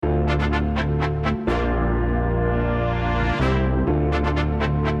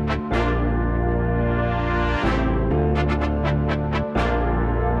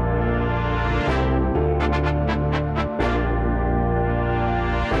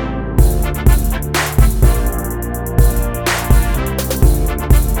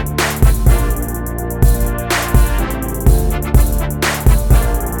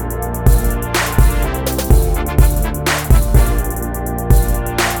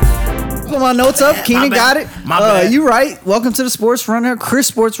put my notes up. Keenan got it. My bad. You right. Welcome to the Sports Rundown. Chris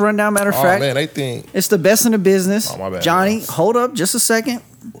Sports Rundown, matter of fact. Man, they think It's the best in the business. Oh, my bad. Johnny, hold up just a second.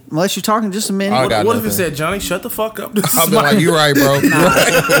 Unless you're talking just a minute. I got What if it nothing. said, Johnny, shut the fuck up? I've been like, you right, bro.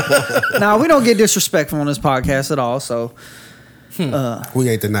 Nah, we don't get disrespectful on this podcast at all. So We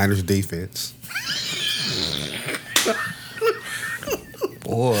ain't the Niners defense.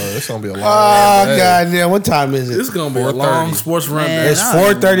 Boy, it's gonna be a long. Oh, day. goddamn. What time is This it? is going to be a long sports rundown. Man. It's I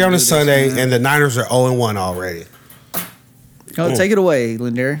don't 4:30 even on do a this, Sunday, man. and the Niners are 0-1 already. go take it away,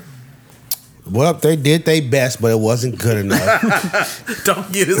 Lindari. Well, they did their best, but it wasn't good enough. Don't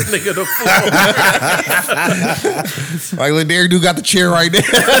get this nigga the floor. Like Ladarius do got the chair right there.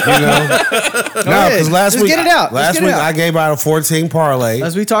 You know? No, ahead. because last Just week, get it out. Just last get it week out. I gave out a 14 parlay,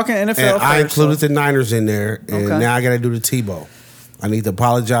 As we talking NFL, and I first, included so- the Niners in there, and Okay. now I got to do the Tebow. I need to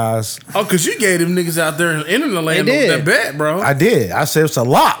apologize. Oh, because you gave them niggas out there in the land They did. that bet, bro. I did. I said it's a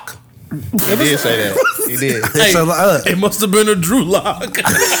lock. He did say that. He did. It's a lock. It must have been a Drew lock.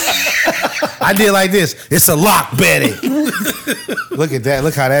 I did like this. It's a lock, Betty. Look at that.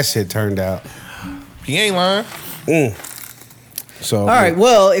 Look how that shit turned out. He ain't lying. So All right.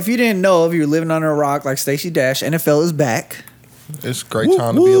 Well, if you didn't know, if you're living under a rock like Stacey Dash, NFL is back. It's a great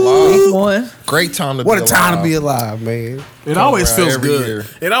time to be alive. Week 1. Great time to what be a alive. time to be alive, man. It always around feels every good. year.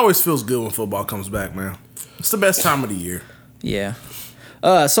 It always feels good when football comes back, man. It's the best time of the year. Yeah.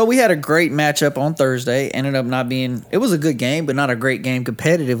 So we had a great matchup on Thursday. Ended up not being. It was a good game, but not a great game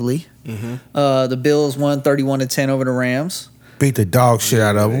competitively. The Bills won 31-10 over the Rams. Beat the dog shit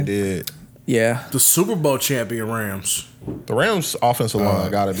out of They them. did. Yeah. The Super Bowl champion Rams. The Rams' offensive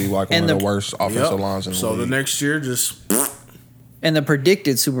line got to be like one and of the the- worst offensive lines in the So league. the next year, just And the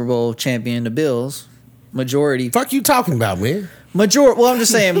predicted Super Bowl champion, the Bills. Majority. Fuck you talking about, man? Well, I'm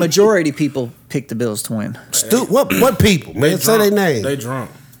just saying, majority people picked the Bills to win. What people, man? Say their name. They drunk.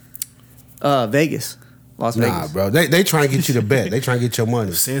 Vegas. Las Nah, Vegas. bro. They trying to get you to bet. They trying to get your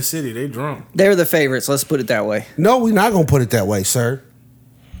money. Sin City, they drunk. They were the favorites. Let's put it that way. No, we're not gonna put it that way, sir.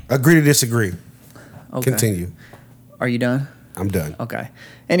 Agree to disagree. Okay. Continue. Are you done? I'm done. Okay.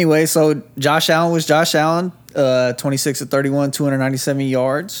 Anyway, so Josh Allen was Josh Allen, 26 of 31, 297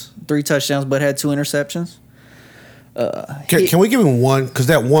 yards, 3 touchdowns, but had 2 interceptions. Can we give him one? Because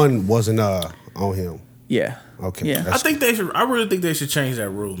that one wasn't on him. Yeah. Okay. Yeah. I think they should. I really think they should change that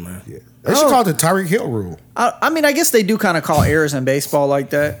rule, man. Yeah. They should call it the Tyreek Hill rule. I mean, I guess they do kind of call errors in baseball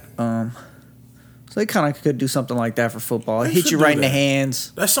like that. So they kind of could do something like that for football. They Hit should you do right in the that.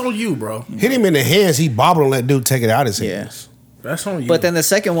 hands. That's on you, bro. Hit him in the hands. He bobbled and let dude take it out his Yeah. hands. That's on you. But then the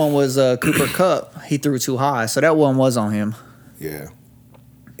second one was Cooper Kupp. He threw too high, so that one was on him. Yeah.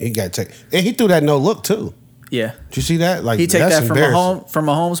 He got to take, and he threw that no look too. Yeah. Did you see that? Like He took that's that from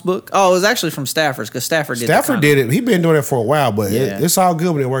Mahomes' book. Oh, it was actually from Stafford's because Stafford did Stafford did it. He been doing it for a while, but Yeah. it's all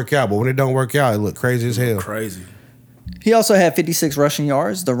good when it work out. But when it don't work out, it look crazy as hell. crazy. He also had 56 rushing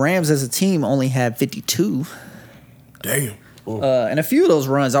yards. The Rams as a team only had 52. Damn. And a few of those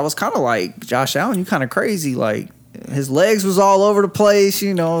runs, I was kind of like, Josh Allen, you kind of crazy. Like, his legs was all over the place.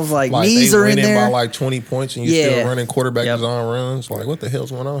 You know, it was like knees they are in winning there. by like 20 points and you Yeah. still running quarterback Yep. design runs. Like, what the hell's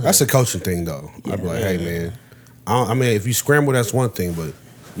going on here? That's a coaching thing, though. I'd be like, hey man, I mean, if you scramble, that's one thing, but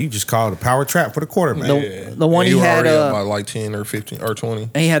you just call it a power trap for the quarterback. The one And he you were had, already up by like 10 or 15 or 20.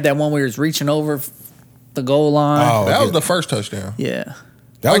 and he had that one where he was reaching over the goal line. Oh, That okay. was the first touchdown. Yeah.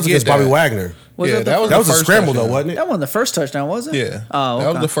 That was I get against Bobby that. Wagner. Was Yeah, it the that was That the was a first scramble, touchdown. though, wasn't it? That wasn't the first touchdown, was it? Yeah. Oh, That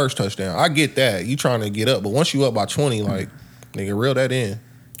okay. was the first touchdown. I get that. You trying to get up, but once you up by 20, like, nigga, reel that in.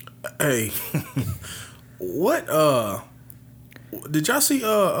 Hey, what? Did y'all see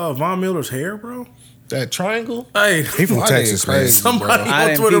Von Miller's hair, bro? That triangle? Hey, He from My Texas, nigga man. crazy, somebody bro. I on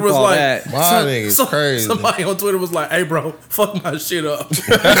didn't Twitter peep was all like, that. My nigga's crazy. Somebody on Twitter was like, "Hey, bro, fuck my shit up."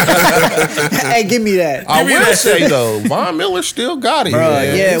 Hey, give me that. I Give me will that. say, though, Von Miller still got it.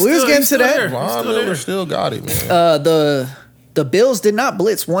 man. yeah, He's we was still- getting he's to still that. there. Von He's still Miller there. still got it, man. The Bills did not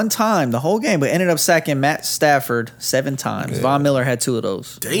blitz one time the whole game, but ended up sacking Matt Stafford 7 times. Von Miller had 2 of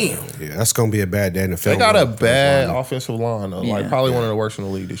those. Damn. Yeah, that's gonna be a bad day in the They film. got a bad offensive line, though. Like, Yeah. probably one of the worst in the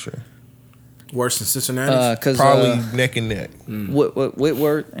league this year. Worse than Cincinnati. Because Probably neck and neck.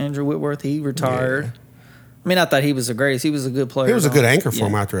 Whitworth, Andrew Whitworth, he retired. I mean, not that he was the greatest. He was a good player. He was a though. good anchor for Yeah.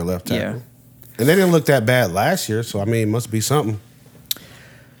 him after a left tackle. Yeah. And they didn't look that bad last year, so I mean, it must be something.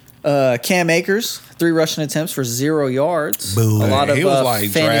 Cam Akers, 3 rushing attempts for 0 yards. Boo. A lot of He was like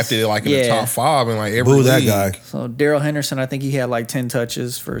fantasy- drafted like in the top 5 in like every Boo that league. guy. So Daryl Henderson, I think he had like 10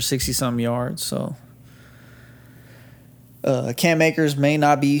 touches for 60-something yards. So Cam Akers may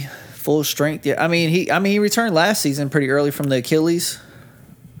not be full strength yet. I mean, he returned last season pretty early from the Achilles.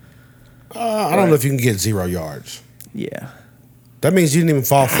 I don't know if you can get 0 yards. Yeah. That means you didn't even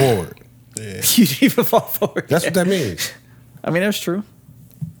fall forward. Yeah. You didn't even fall forward. That's what that means. I mean, that's true.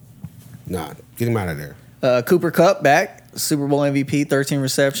 Nah, get him out of there. Cooper Kupp back, Super Bowl MVP, 13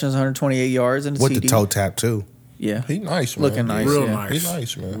 receptions, 128 yards, and a With TD. the toe tap too. Yeah, He nice, man. looking nice. Real yeah. nice. He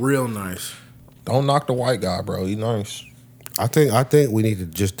nice, man. Real nice. Don't knock the white guy, bro. He nice. I think we need to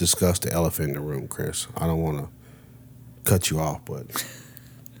just discuss the elephant in the room, Chris. I don't want to cut you off, but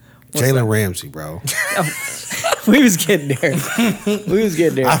Jalen Ramsey, bro. We was getting there. We was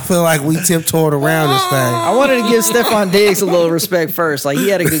getting there. I feel like we tiptoed around this thing. I wanted to give Stephon Diggs a little respect first. Like, he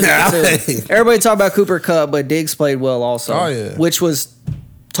had a good game too. Everybody talk about Cooper Kupp, but Diggs played well also. Oh, yeah. Which was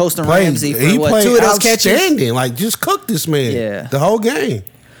toasting Played- Ramsey for he what, played 2 of those catches? outstanding. Like, just cook this man. Yeah. The whole game.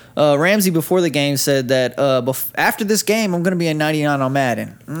 Ramsey before the game said that after this game, I'm going to be a 99 on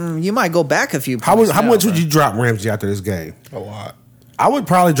Madden. You might go back a few points. How now, much bro. would you drop Ramsey after this game? A lot. I would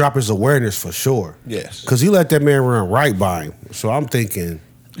probably drop his awareness for sure. Yes. Because he let that man run right by him. So I'm thinking,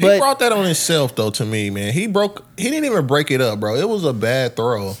 He But- brought that on himself though. To me, man, he didn't even break it up, bro. It was a bad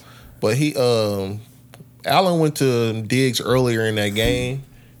throw, but Allen went to Diggs earlier in that game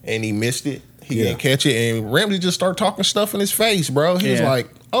and he missed it. He Yeah. didn't catch it, and Ramsey just started talking stuff in his face, bro. He was Yeah. like,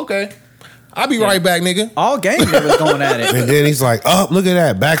 "Okay, I'll be right back, nigga." All game they was going at it. and then he's like, oh, look at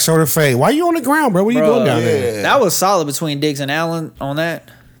that. Back shoulder fade. Why you on the ground, bro? What are you Bro, doing down yeah. there? That was solid between Diggs and Allen on that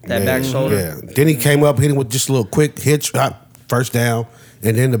back shoulder. Yeah. Then he came up, hit him with just a little quick hitch, first down,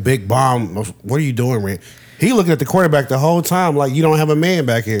 and then the big bomb. What are you doing, Rand? He looking at the quarterback the whole time like you don't have a man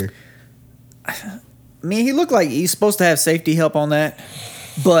back here. I mean, he looked like he's supposed to have safety help on that.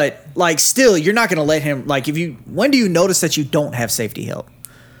 But, like, still, you're not going to let him, like, when do you notice that you don't have safety help?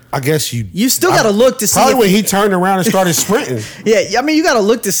 I guess you still got to look to see. Probably if when he turned around and started sprinting. Yeah, I mean, you got to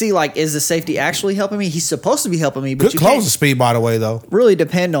look to see, like, is the safety actually helping me? He's supposed to be helping me, but Good you closing can't speed, by the way, though. really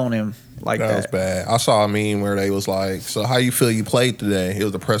depend on him like That was that. bad. I saw a meme where they was like, "So how you feel you played today?" It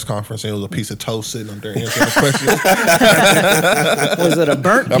was a press conference, and it was a piece of toast sitting up there answering the questions. Was it a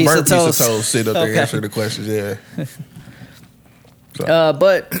burnt A piece burnt of piece of toast? toast sitting up there Okay. answering the questions. Yeah.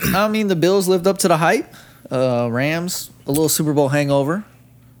 But, I mean, the Bills lived up to the hype. Rams, a little Super Bowl hangover.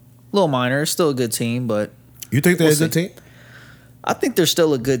 A little minor. Still a good team, but You think they're We'll a good team? I think they're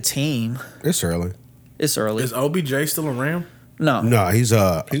still a good team. It's early. It's early. Is OBJ still a Ram? No. No, he's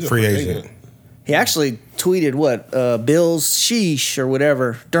a free agent. He actually tweeted Bills sheesh or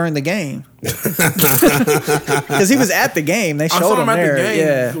whatever during the game. Because he was at the game. They I showed saw him him at there. the game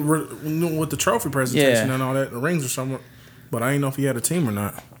Yeah. with the trophy presentation Yeah. and all that, the rings or something. But I didn't know if he had a team or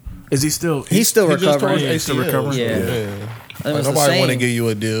not. Is he still? He's still He just tore recovering. his Still ACL. recovering? Yeah. Yeah. It Like, was the nobody want to same. give you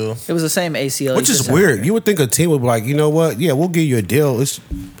a deal. It was the same ACL. Which He is just had- weird. You would think a team would be like, you know what? Yeah, we'll give you a deal. It's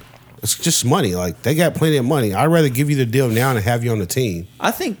just money. Like, they got plenty of money. I'd rather give you the deal now and have you on the team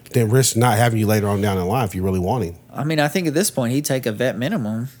I think. than risk not having you later on down the line if you really want him. I mean, I think at this point he'd take a vet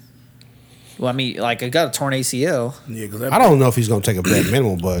minimum. Well, I mean, like I got a torn ACL. Yeah, because I don't know if he's going to take a bet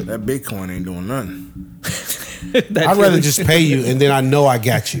minimum, but that Bitcoin ain't doing nothing. I'd rather just pay you and then I know I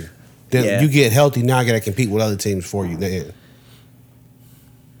got you. Then Yeah. you get healthy, now I got to compete with other teams for you. Then.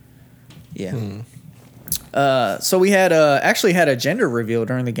 Yeah. So we had actually had a gender reveal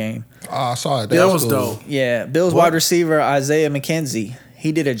during the game. Oh, I saw it. That That's was cool. dope. Yeah, Bills wide receiver Isaiah McKenzie.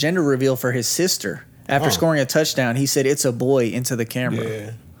 He did a gender reveal for his sister after scoring a touchdown. He said, "It's a boy" into the camera.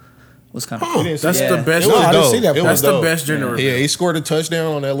 Yeah. Was kind of Huh. didn't see That's that. the best. It was No, I didn't dope. see that It part. was That's the dope. best gender Yeah, reveal. he scored a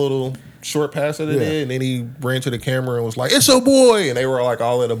touchdown on that little short pass that they Yeah. did, and then he ran to the camera and was like, "It's a boy," and they were like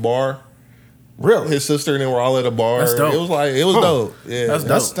all at a bar. Really? His sister and they were all at a bar. That's dope. It was like it was Huh. dope. Yeah, That's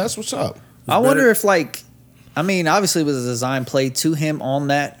dope. That's what's up. I wonder if I mean, obviously it was a design play to him on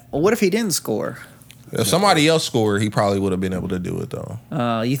that. Well, what if he didn't score? If somebody else scored, he probably would have been able to do it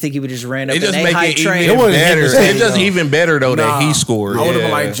though. You think he would just ran up It and just a make high it train? even wouldn't hit better. the same, It's just though. even better though that Nah, he scored. I would have Yeah.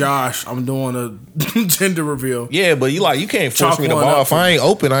 been like, Josh, I'm doing a gender reveal. Yeah, but you can't force Chalk me the one ball. up. If I ain't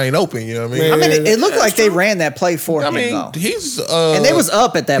open, I ain't open. You know what I mean? I mean, it looked That's like they true. ran that play for I him, mean, though. he's And they was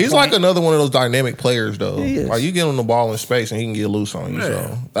up at that He's point. like another one of those dynamic players, though. He is. Like you get him the ball in space and he can get loose on you. Yeah.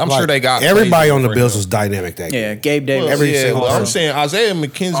 So I'm Like, sure they got everybody plays on the for Bills him. was dynamic that game. Yeah, Gabe Davis. Well, Every yeah, single but I'm time. saying Isaiah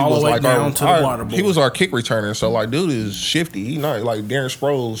McKenzie All the was way like down to the water boy. he was our kick returner. So like, dude is shifty. He not like Darren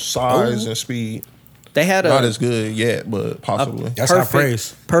Sproles' size and speed. They had Not a as good yet, but possibly. That's high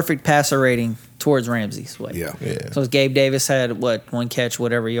praise. perfect passer rating towards Ramsey's way. Yeah. Yeah. So Gabe Davis had one catch,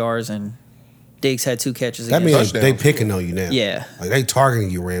 whatever yards, and Diggs had 2 catches. That against means him. touchdowns. they picking on you now. Yeah. Like they targeting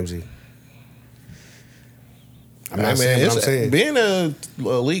you, Ramsey. I'm Hey, not saying what I'm it's saying. being a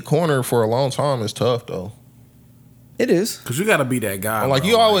elite corner for a long time is tough though. It is. Because you got to be that guy. Like bro.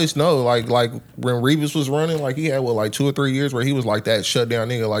 you always know, like when Revis was running, like he had like 2 or 3 years where he was like that shutdown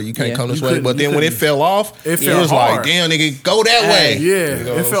nigga, like you can't Yeah. come this You way. couldn't- But you then when it couldn't- fell off, It it felt was like, hard. damn nigga, go that Hey. way. Yeah, You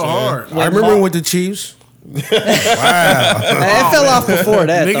know it what felt I'm saying? hard. I remember with the Chiefs. It fell off before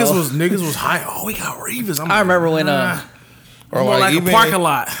that. Niggas was high. Oh, we got Revis. I remember when Or more like a even parking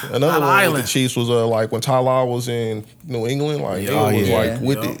lot. Another on one island. with the Chiefs was like when Ty Law was in New England, like nigga was yeah. like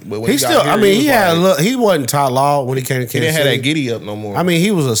with Yeah. it. But when He got still. here, I mean, was he had a like, look. He wasn't Ty Law when he came to he Kansas didn't have that City. giddy up no more. I mean,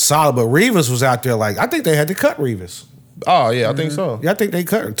 he was a solid, but Revis was out there. Like I think they had to cut Revis. oh yeah, I think so. Yeah, I think they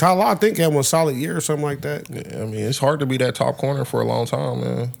cut Ty Law. I think he had one solid year or something like that. Yeah, I mean, it's hard to be that top corner for a long time,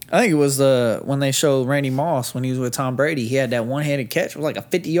 man. I think it was when they showed Randy Moss when he was with Tom Brady. He had that one-handed catch. It was like a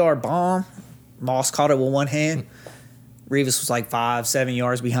 50-yard bomb. Moss caught it with one hand. Revis was like 5-7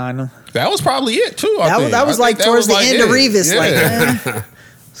 yards behind him. That was probably it too. I think. That was I like think that towards was the end of it. Revis. Yeah. Like,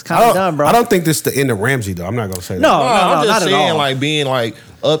 it's kind of done, bro. I don't think this is the end of Ramsey though. I'm not gonna say that. No, I'm not just at saying, all. like being like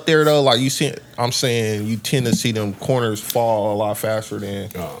up there though. Like I'm saying you tend to see them corners fall a lot faster than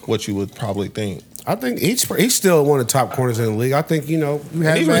what you would probably think. I think he's still one of the top corners in the league. I think you had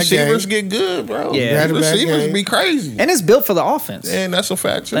These a bad receivers game. get good, bro. Yeah. These Had a bad receivers game. be crazy, And it's built for the offense. and that's a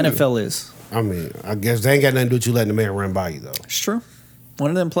fact too. The NFL is. I mean, I guess they ain't got nothing to do with you letting the man run by you though. It's true. One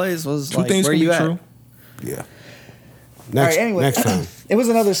of them plays was Two like, things where can you be at? true. Yeah. All Next, right, anyway, next time. it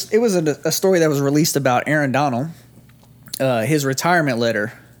was a story that was released about Aaron Donald, his retirement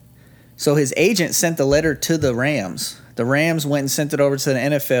letter. So his agent sent the letter to the Rams. The Rams went and sent it over to the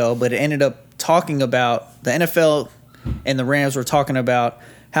NFL, but it ended up talking about the NFL and the Rams were talking about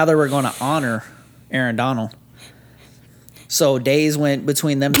how they were going to honor Aaron Donald. So days went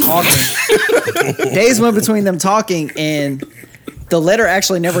between them talking. And the letter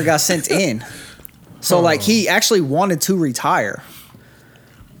actually never got sent in. So like he actually wanted to retire.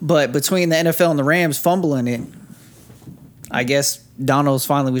 But between the NFL and the Rams fumbling it, I guess Donald's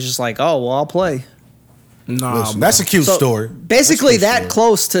finally was just like, "Oh, well, I'll play." Nah, Listen, that's a cute So, story. Basically That's a that cute story.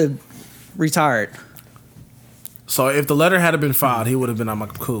 close to retired. so if the letter had been filed, he would have been. I'm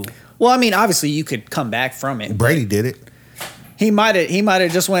like, cool. Well, I mean, obviously you could come back from it. Brady did it. He might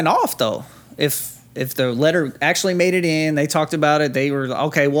have just went off though. If the letter actually made it in, they talked about it. They were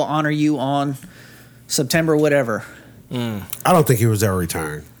okay. We'll honor you on September whatever. I don't think he was ever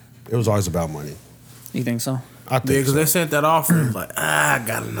retiring. It was always about money. You think so? I Yeah, think because so. they sent that offer. And like, I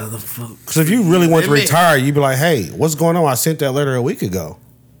got another foot. Because if you really want to Admit. retire, you'd be like, "Hey, what's going on? I sent that letter a week ago."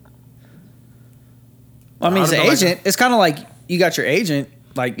 Well, I mean, I as an don't know, like- agent, it's kind of like you got your agent.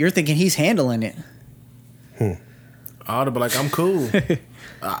 Like you're thinking he's handling it. I would have been like, I'm cool.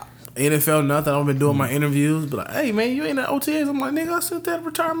 NFL, nothing. I've been doing my interviews. But like, hey, man, you ain't at OTAs. I'm like, nigga, I sent that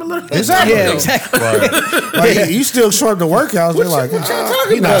retirement letter. Exactly. Yeah, exactly. Like, you still show up to workouts. They're like,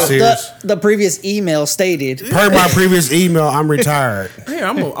 "He's not serious." The previous email stated. Per my previous email, I'm retired. Hey,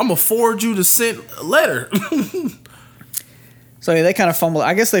 I'm gonna forward you the sent letter. So yeah, they kind of fumbled.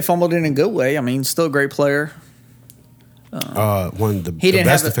 I guess they fumbled it in a good way. I mean, still a great player. One of the didn't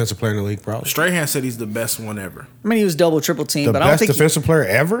best have a- defensive player in the league, probably. Strahan said he's the best one ever. I mean, he was double, triple team, The but I don't best think defensive player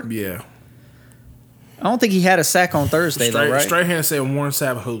ever. Yeah. he had a sack on Thursday though, right? Strahan said Warren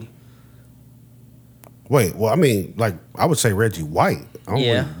Sapp who? Wait, well, I mean, like I would say Reggie White. I don't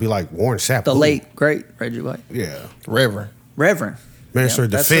Yeah. want to be like Warren Sapp. The Who? late great Reggie White, yeah, Reverend. Reverend Minister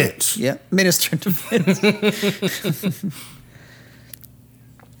of that's Defense. it. Yeah, Minister of Defense.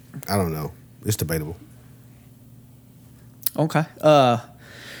 I don't know. It's debatable. Okay.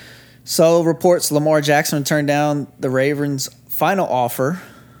 So reports Lamar Jackson turned down the Ravens' final offer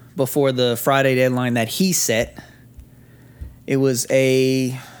before the Friday deadline that he set. It was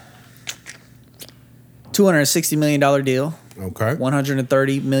a $260 million deal, Okay.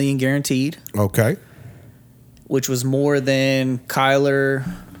 $130 million guaranteed, Okay. which was more than Kyler,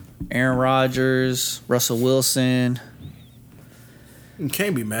 Aaron Rodgers, Russell Wilson. You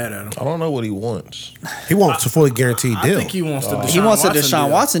can't be mad at him. I don't know what he wants. He wants a fully guaranteed I deal. think he wants the Deshaun He wants a Watson Deshaun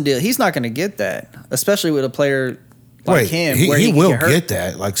deal. Watson deal. He's not going to get that, especially with a player like Wait, him. he, where he can will hurt. get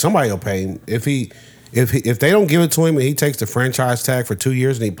that. Like somebody will pay him if they don't give it to him and he takes the franchise tag for 2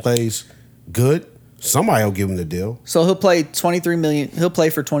 years and he plays good. Somebody will give him the deal. So he'll play $23 million. He'll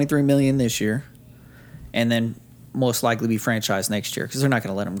play for $23 million this year, and then most likely be franchised next year because they're not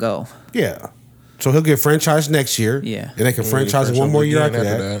going to let him go. Yeah. So he'll get franchised next year. Yeah. And they can franchise him one more year after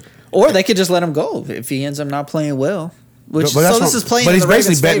that. Or they could just let him go if he ends up not playing well. Which But that's so this what- is playing. But in he's the basically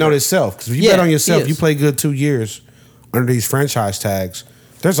Ravens' betting on favor. himself. Because if you Yeah, bet on he yourself, is. you play good 2 years under these franchise tags.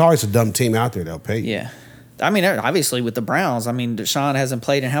 There's always a dumb team out there that'll pay you. Yeah, I mean, obviously with the Browns, I mean, Deshaun hasn't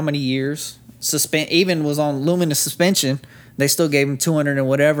played in how many years? Even was on luminous suspension They still gave him 200 and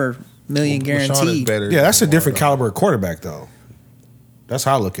whatever million Rashawn is guaranteed. better Yeah, that's a than different Lamar, caliber of quarterback, though. That's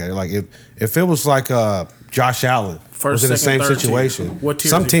how I look at it. Like if it was like Josh Allen First, was in the second, same third situation, tier. What tier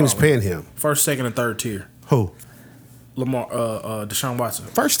some is he teams following? paying him. First, second, and third tier. Who? Lamar, Deshaun Watson.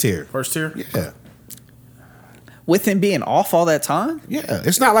 First tier. First tier. Yeah. With him being off all that time? Yeah.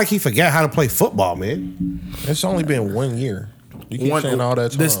 It's not like he forgot how to play football, man. It's only been 1 year. You keep saying all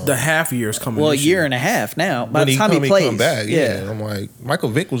that time. The half year is coming. Well, a this year and a half now. By when the he time come, he plays. come back, yeah. I'm like, Michael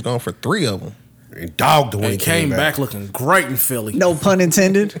Vick was gone for 3 of them. And dogged when And he came back looking great in Philly. No pun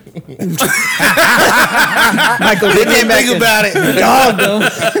intended. Michael Vick came back Think about it. dogged him.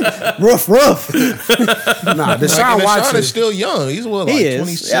 Rough. Nah, Deshaun Deshaun Watson is still young. He's what, like He is.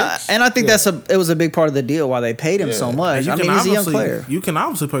 26? Yeah, and I think it was a big part of the deal why they paid him so much. You I can mean, he's a young obviously- player. You can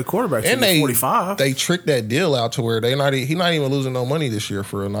obviously play quarterback And till you're 45. they tricked that deal out to where he's not even losing no money this year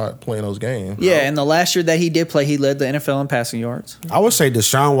for not playing those games. Yeah, and the last year that he did play, he led the NFL in passing yards. I would say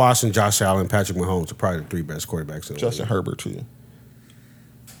Deshaun Watson, Josh Allen, Patrick Mahomes are probably the 3 best quarterbacks in the Justin league. Herbert too.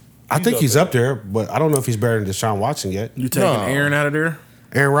 I think up he's there. up there, but I don't know if he's better than Deshaun Watson yet. You taking No. Aaron out of there?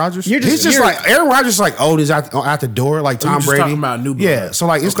 Aaron Rodgers? You're He's just you're- like Aaron Rodgers, like old is out the door, like Tom just Brady. talking about new blood. Yeah, so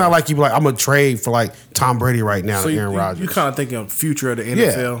like it's not like you be like I'm gonna trade for like Tom Brady right now, So and you, Aaron Rodgers. you kind of thinking future of the yeah,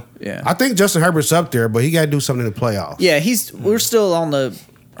 NFL. Yeah. I think Justin Herbert's up there, but he got to do something in the playoffs. Yeah, we're still on the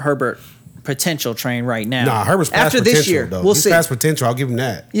Herbert potential train right now. Nah, Herbert's past after potential, this year. though. We'll He's see. past potential. I'll give him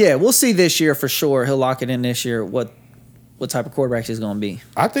that. Yeah, we'll see this year for sure. He'll lock it in this year. What type of quarterback he's going to be?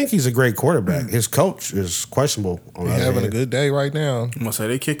 I think he's a great quarterback. His coach is questionable. On He's the other having a hand. good day right now. I'm gonna say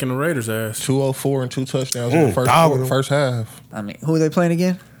they kicking the Raiders' ass. 204 and 2 touchdowns in the first dog quarter, him. first half. I mean, who are they playing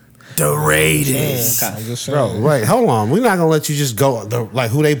again? The Raiders. I'm just saying. Bro, wait, hold on. We're not gonna let you just go.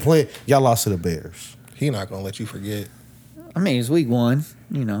 Like who they play? Y'all lost to the Bears. He not gonna let you forget. I mean, it's week 1,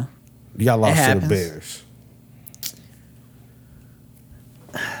 you know. Y'all lost to the happens. Bears.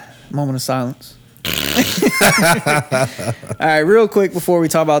 Moment of silence. All right, real quick before we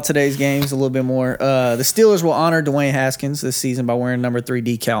talk about today's games a little bit more. The Steelers will honor Dwayne Haskins this season by wearing number 3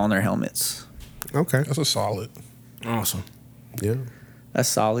 decal on their helmets. Okay. That's a solid. Awesome. Yeah. That's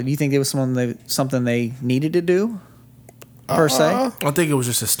solid. You think it was something they needed to do per se? I think it was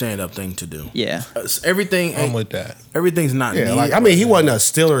just a stand-up thing to do. Yeah. Everything, I'm with that. everything's not. Yeah. needed. Like I mean, he wasn't a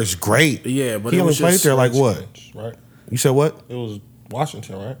Steelers great. Yeah, but he it only was played just there like what? Right? You said what? It was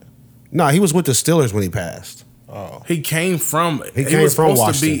Washington, right? No, he was with the Steelers when he passed. Oh. He came from. He came was from supposed to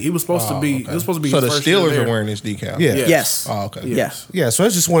Washington. be. He was supposed to be. Okay. It was supposed to be. So his the first year Steelers there. are wearing this decal. Yeah. Yes. Oh, okay. Yes. Yeah, so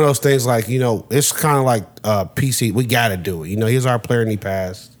it's just one of those things like, you know, it's kind of like PC. We got to do it. You know, he's our player and he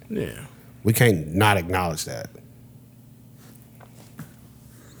passed. Yeah. We can't not acknowledge that.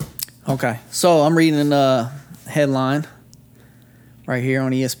 Okay. So I'm reading a headline right here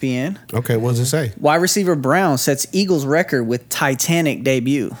on ESPN. Okay, what does it say? Wide receiver Brown sets Eagles record with Titanic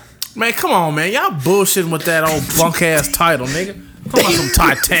debut. Man, come on, man. Y'all bullshitting with that old bunk ass title, nigga. Come on, some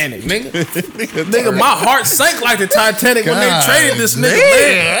Titanic, nigga. Nigga, my heart sank like the Titanic when they God traded this nigga,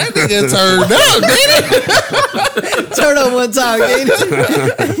 man. That nigga turned up, didn't Turn up one time, Gator.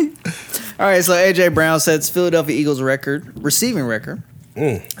 All right, so AJ Brown sets Philadelphia Eagles receiving record.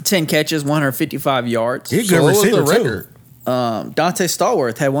 10 catches, 155 yards. He's a So good what was receiver, the too. record? Dante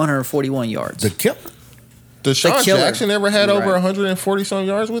Stallworth had 141 yards. The kill. Deshaun killer. Jackson never had over Right. 140 some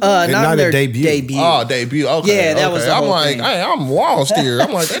yards with him? Not not in a their debut. debut. Oh, debut. Okay. Yeah, that okay. was the I'm whole like, thing. hey, I'm lost here.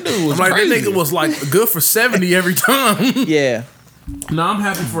 I'm like, that dude was I'm like, crazy. that nigga was like good for 70 every time. Yeah. No, I'm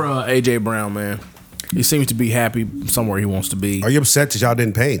happy for AJ Brown, man. He seems to be happy somewhere he wants to be. Are you upset that y'all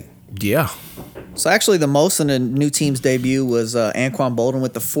didn't pay him? Yeah. So actually, the most in the new team's debut was Anquan Bolden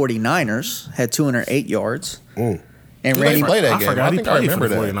with the 49ers, had 208 yards. And Did Randy, they play that I game? forgot I he think I played for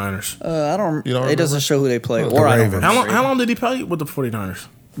remember the that. 49ers. I don't. You don't It doesn't remember? show who they played, The or I don't Ravens. remember. How long did he play with the 49ers?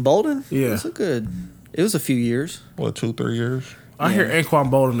 Bolden? Yeah. It was a good. It was a few years. What, 2-3 years? I hear Anquan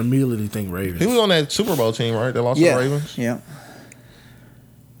Bolden immediately think Ravens. He was on that Super Bowl team, right? That lost to the Ravens. Yeah.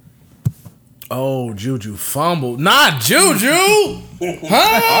 Oh, Juju fumbled. Not Juju!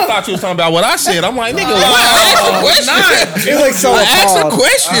 I thought you was talking about what I said. I'm like, nigga, ask a question. It was so Ask a appalled.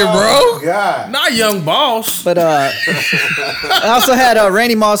 question, bro. God. Not Young Boss. But I also had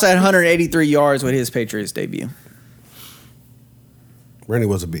Randy Moss had 183 yards with his Patriots debut. Randy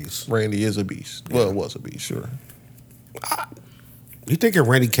was a beast. Randy is a beast. Well, it was a beast, sure. You think if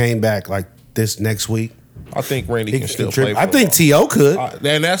Randy came back like this next week, I think Randy he can could still play. contribute? I think T.O. could.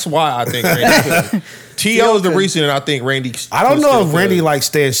 And that's why I think Randy could. T.O. is the could. reason that I think Randy. I don't could know still if play. Randy like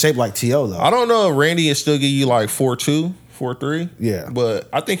stay in shape like T.O. though. I don't know if Randy is still give you like 4.2, 4.3. Yeah. But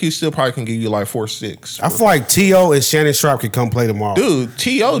I think he still probably can give you like 4.6. I feel like T.O. and Shannon Sharp could come play tomorrow. Dude,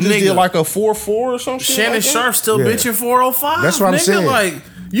 T.O. just Nigga. did like a 4.4 or something. Shannon like Sharp still Yeah. bitching 405. That's what I'm nigga. saying. Like,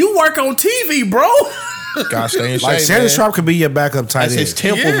 you work on TV, bro. Gotta stay in shape, Like Shannon man. Sharp could be your backup tight That's end. his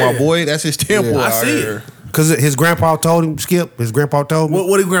temple, Yeah. my boy. That's his temple. Yeah. I out see it. here. Because his grandpa told him, Skip, his grandpa told me,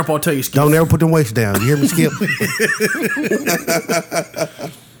 What did Grandpa tell you, Skip? don't ever put them weights down. You hear me, Skip?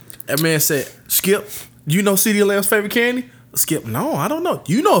 That man said, Skip, you know CD Lamb's favorite candy? Skip, no, I don't know.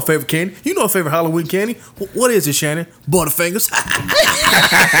 You know a favorite candy. You know a favorite Halloween candy. What is it, Shannon? Butterfingers.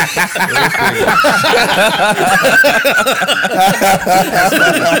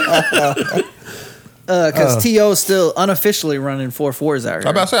 Because T.O. is still unofficially running 4.4s out here. I'm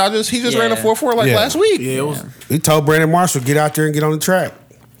about to say, he just ran a Yeah. 4.4 like Yeah. last week. Yeah, it was. He told Brandon Marshall, get out there and get on the track.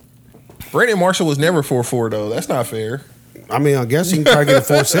 Brandon Marshall was never 4.4 though. That's not fair. I mean, I guess he can try to get a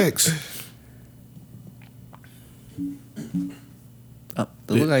 4.6. Oh,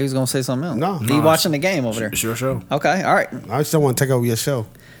 it looked like he was going to say something else. No. He watching the game over there. Sure. Okay, all right. I just don't want to take over your show.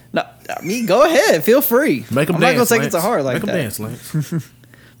 No, I mean, go ahead. Feel free. Make them I'm dance. not going to take it Lance. to heart like Make that. them dance, Lance.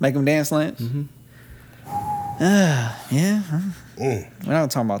 Make them dance, Lance? Yeah. We're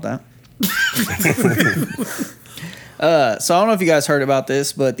not talking about that. So I don't know if you guys heard about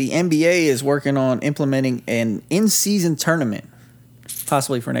this, but the NBA is working on implementing an in-season tournament,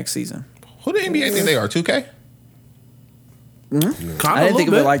 possibly for next season. Who the NBA think they are? 2K? I didn't think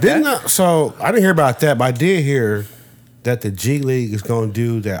of it like Didn't that. I didn't hear about that, but I did hear that the G League is going to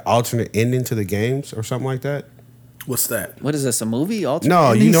do that alternate ending to the games or something like that. What's that? What is this, a movie? Alternate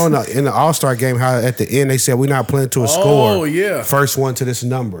No, you endings? know, in the All-Star game, how at the end they said we're not playing to a score. Oh, yeah. First one to this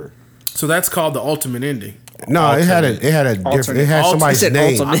number. So that's called the ultimate ending. No, it had a different. Alternate. It had Alternate. somebody's He said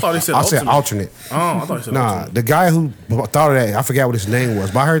name. ultimate. I thought he said I said ultimate. alternate. Oh, I thought he said Nah, ultimate. the guy who thought of that, I forgot what his name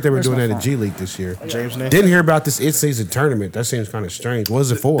was, but I heard they were Where's doing my that in phone? G League this year. James Naismith. Didn't hear about this in-season tournament. That seems kind of strange. What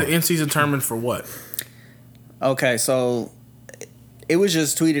is it for? The in-season tournament for what? Okay, so it was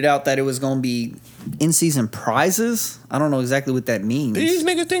just tweeted out that it was going to be in-season prizes. I don't know exactly what that means. These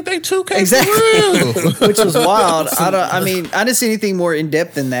niggas think they 2K Exactly. for real. Which was wild. I didn't see anything more in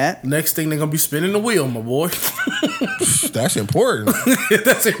depth than that. Next thing they're gonna be spinning the wheel, my boy. That's important.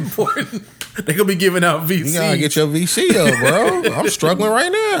 That's important. They're gonna be giving out VC. You gotta get your VC up, bro. I'm struggling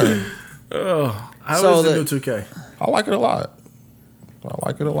right now. How So is the the- new 2K? I like it a lot. I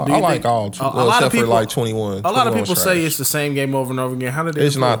like it a lot. Do you I like think- all a two, lot of except people- for like 21. A lot of 21 people was say trash. it's the same game over and over again. How did they?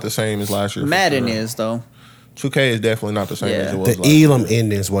 It's improve? not the same as last year. for Madden sure. is, though. 2K is definitely not the same Yeah. as it was The last year. Elam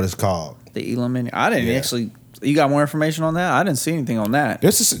ending is what it's called. The Elam. I didn't Yeah. actually. You got more information on that? I didn't see anything on that.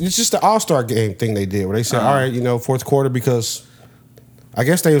 It's just the All-Star game thing they did where they said, all right, fourth quarter, because I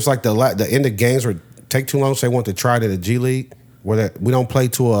guess they was like the end of games would take too long, so they want to try to the G League where we don't play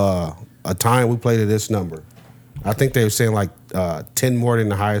to a time, we play to this number. I think they were saying like 10 more than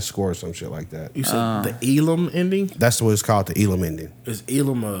the highest score or some shit like that. You said the Elam ending? That's what it's called, the Elam ending. Is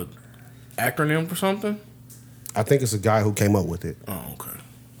Elam a acronym for something? I think it's a guy who came up with it. Oh, okay.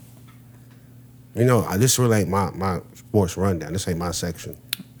 This really ain't my sports rundown. This ain't my section.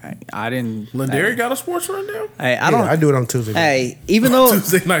 I didn't. Lindari got a sports rundown? Hey, I Yeah, don't. I do it on Tuesday. Hey, even though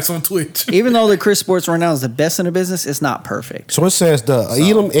Tuesday nights on Twitch. even though the Chris Sports Rundown is the best in the business, it's not perfect. So it says the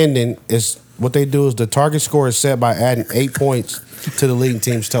Elam ending is what they do is the target score is set by adding 8 points to the leading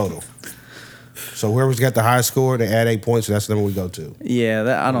team's total. So whoever's got the highest score, they add 8 points. So that's the number we go to.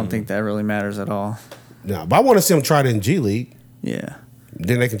 Yeah, I don't think that really matters at all. No, but I want to see them try it in G League. Yeah.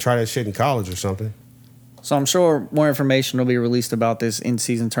 Then they can try that shit in college or something. So I'm sure more information will be released about this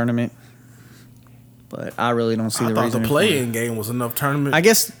in-season tournament, but I really don't see I the thought reason. the play-in game was enough tournament. I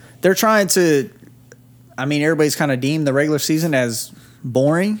guess they're trying to. I mean, everybody's kind of deemed the regular season as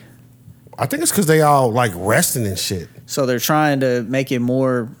boring, I think it's because they all like resting and shit. so they're trying to make it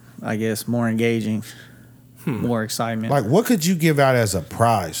more, I guess, more engaging, more excitement. Like, what could you give out as a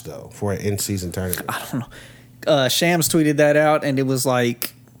prize though for an in-season tournament? Shams tweeted that out, and it was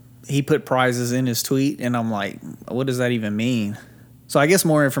like he put prizes in his tweet, and I'm like, what does that even mean? So I guess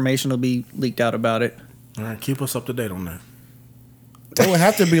more information will be leaked out about it. All right, keep us up to date on that. It would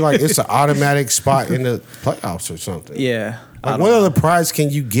have to be like it's an automatic spot in the playoffs or something. Yeah. I Like, don't what know. other prize can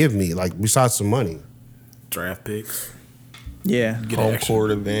you give me, like besides some money? Draft picks. Yeah. Get Home action.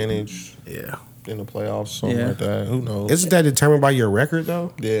 court advantage Yeah. in the playoffs, something Yeah. like that. Who knows? Isn't that determined by your record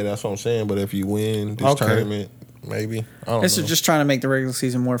though? Yeah, that's what I'm saying. But if you win this Okay. tournament, maybe. I don't This know. is just trying to make the regular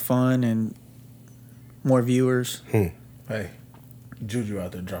season more fun and more viewers. Hey, Juju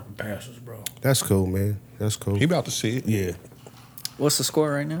out there dropping passes, bro. That's cool, man. That's cool. He about to see it. Yeah. What's the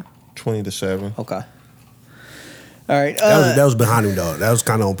score right now? 20-7. Okay. All right. That was behind him though. That was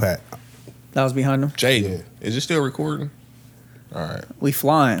kind of on Pat. That was behind him. Jaden, is it still recording? All right. We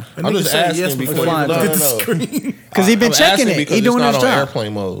flying. That I'm nigga just said asking yes before before you you fly. look at the No. screen. Because he been I'm checking asking it. because He doing it's not his on job.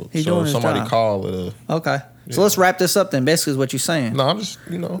 airplane mode. He so doing his somebody job. call it. Okay. So let's wrap this up then. Basically, is what you're saying. No, I'm just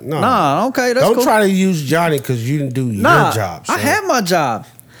No. Nah, okay, that's Don't cool. try to use Johnny because you didn't do Nah, your job. I son. have my job.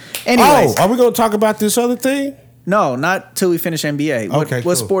 Anyways, Oh, are we going to talk about this other thing? no, not till we finish NBA. What, Okay, what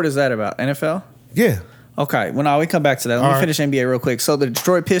cool. sport is that about? NFL? Yeah. Okay. Well, no, we come back to that. Let me All right. finish NBA real quick. So the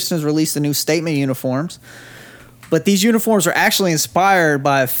Detroit Pistons released the new statement uniforms, but these uniforms are actually inspired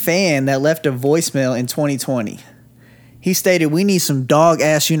by a fan that left a voicemail in 2020. He stated, "We need some dog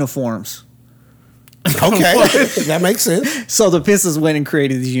ass uniforms." Okay. That makes sense. So the Pistons went and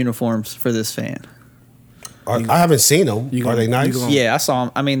created these uniforms for this fan. I haven't seen them. You Are gonna- they nice? you gonna- Yeah, I saw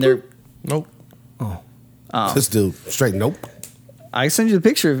them. I mean, they're. Nope. This dude, straight nope. I can send you the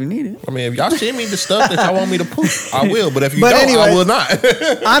picture if you need it. I mean, if y'all send me the stuff that y'all want me to poop, I will. But if you But don't, anyway. I will not.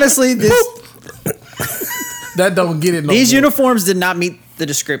 Honestly, That don't get it. No these more. uniforms did not meet the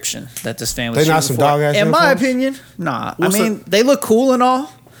description that this fan was They not shooting some for. dog-ass In my uniforms? opinion, nah. What's I mean, they look cool and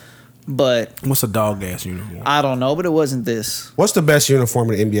all, but What's a dog ass uniform? I don't know. But it wasn't this. What's the best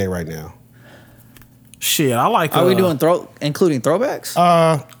uniform in the NBA right now? Shit, I like. Are we doing including throwbacks?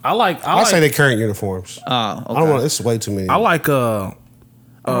 I like. I say the current uniforms. Oh, okay. I don't want. It's way too many. I like. I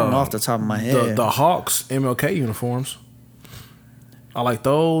don't know off the top of my head. The Hawks MLK uniforms. I like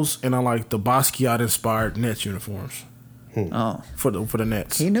those, and I like the Basquiat inspired Nets uniforms oh, for the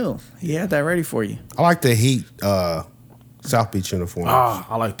Nets. he knew. He had that ready for you. I like the Heat South Beach uniforms.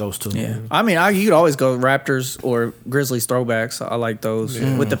 I like those too. Yeah. I mean, you could always go Raptors or Grizzlies throwbacks. I like those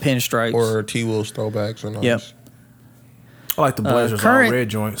with the pinstripes. Or T Will's throwbacks. Or nice. Yep. I like the Blazers current- all red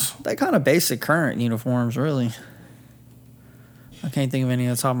joints. They kind of basic current uniforms, really. I can't think of any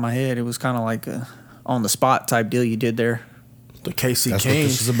on the top of my head. It was kind of like a on the spot type deal you did there. The KC That's what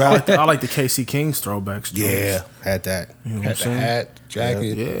Kings. this is about. I like the KC Kings throwbacks. joints. Yeah, had that. You know what I'm Had the saying? hat,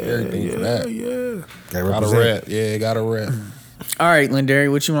 jacket, everything for that. Yeah. They Got a represent. rep. Yeah, got a rep. All right, Lindari,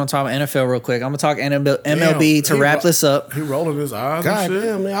 what you want to talk about NFL real quick? I'm gonna talk MLB to he wrap ro- this up. He rolling his eyes. God and shit.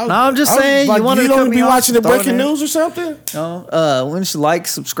 damn, man. No, I'm just saying, you wanted to cut don't me be off, watching the throw it breaking in. news or something? When you should like,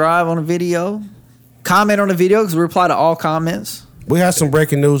 subscribe on the video, comment on the video because we reply to all comments. We have some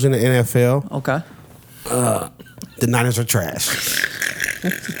breaking news in the NFL. Okay. The Niners are trash.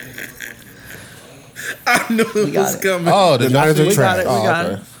 I knew it got was it. coming. Oh, The did Niners y'all are see? trash. We got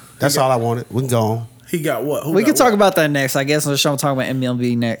it. That's all I wanted. We can go on. He got what? Who We got can talk what? about that next, I guess. Unless y'all talk about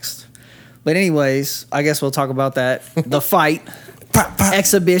MLB next. But anyways, I guess we'll talk about that. The fight,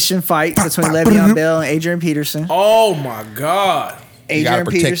 exhibition fight between Le'Veon Bell and Adrian Peterson. Oh my God. You gotta Adrian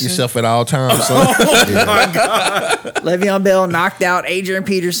protect Peterson. yourself at all times. Son. Le'Veon Bell knocked out Adrian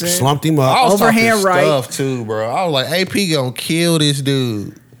Peterson. Slumped him I up. was Overhand talking right. stuff too, bro. I was like, AP gonna kill this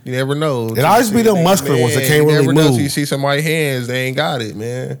dude. You never know. It always be them muscular ones that can't you really never know till move. you see somebody's hands, they ain't got it,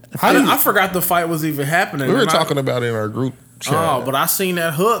 man. I forgot the fight was even happening. We were And talking about it in our group chat. Oh, but I seen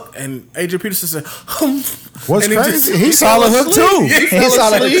that hook, and Adrian Peterson said, What's and crazy? He saw the hook too. He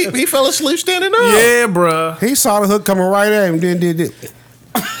fell asleep. He fell asleep standing up. Yeah, bruh. He saw the hook coming right at him, then did it.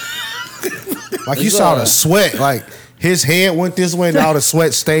 Like you saw the sweat. Like his head went this way and all the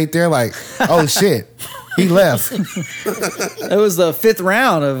sweat stayed there. Like, oh shit. He left. It was the 5th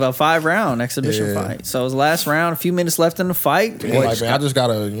round of a 5-round exhibition Yeah. fight. So it was the last round, a few minutes left in the fight. Yeah, like, man, I just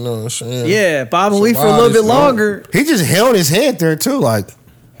gotta, you know what I'm saying? Yeah, Bob and Lee for a Survive little bit this, man. longer. He just held his head there too. Like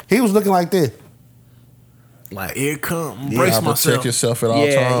he was looking like this. Like, here it come. You Brace gotta myself. protect yourself at all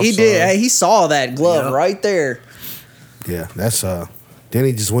Yeah, times. he son. did. Hey, he saw that glove Yeah. right there. Yeah, that's then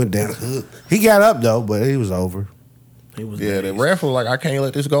he just went down. He got up though, but he was over. He was Yeah, the nice. ref was like, I can't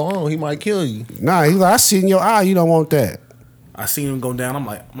let this go on. He might kill you. Nah, he's like, I see in your eye, you don't want that. I seen him go down. I'm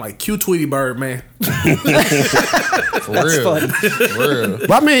like, Q Tweety Bird, man. For real. funny. For real.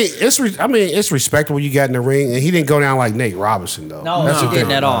 But I mean, it's respectable you got in the ring, and he didn't go down like Nate Robinson though. No, That's he the didn't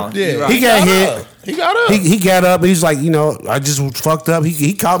thing. at all. Yeah, You're right. He got hit. He got up. He got up. He's like, I just fucked up.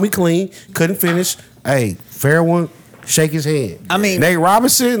 He caught me clean. Couldn't finish. Hey, fair one. Shake his hand. I mean- Nate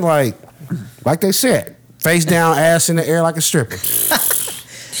Robinson, like they said, face down, ass in the air like a stripper.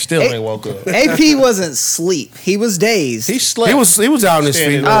 Still ain't woke up. AP wasn't asleep. He was dazed. He slept. He was out on his feet.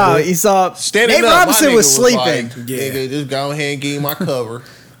 Standing a little Oh, bit. you saw standing Nate up. My Robinson nigga was sleeping. Like, nigga, just go ahead and give me my cover.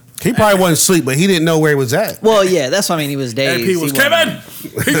 He probably wasn't asleep, but he didn't know where he was at. Well, yeah, that's what I mean. He was dazed. AP was He wasn't- Kevin.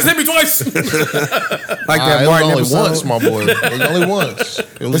 He just hit me twice. Like that It was Martin only episode. once, my boy. It was only once.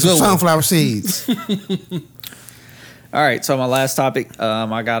 It With was some good one. sunflower seeds. All right, so my last topic,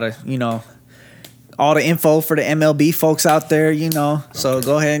 I gotta, all the info for the MLB folks out there, So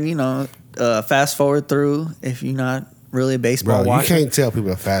go ahead and, fast forward through if you're not really a baseball Bro, you watcher. can't tell people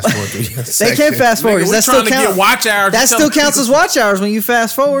to fast forward. They can fast forward. Nigga, we That trying still to counts. get watch hours. That You tell still me- counts as watch hours when you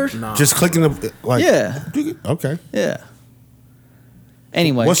fast forward. Nah. Just clicking the like. Yeah, Okay. yeah.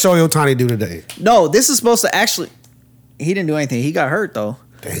 Anyway, What Shohei Ohtani do today? no, this is supposed to actually. He didn't do anything. He got hurt though.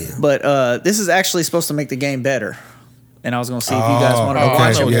 Damn. But this is actually supposed to make the game better. And I was gonna see if you guys wanted to I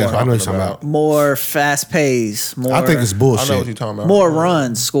watch know it. what Yeah, you're I know what you're talking talking about. about. More fast pace. More. I think it's I bullshit. know what you're talking about. more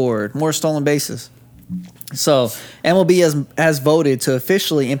runs scored, more stolen bases. So MLB has voted to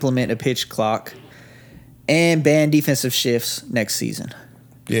officially implement a pitch clock and ban defensive shifts next season.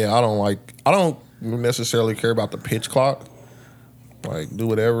 Yeah, I don't necessarily care about the pitch clock. Like, do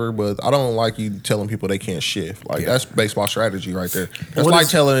whatever, but I don't like you telling people they can't shift. Like, that's baseball strategy right there. That's What like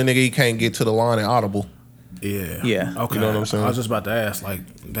is- telling a nigga he can't get to the line and audible. Yeah. Yeah. Okay. You know what I'm saying? I was just about to ask, like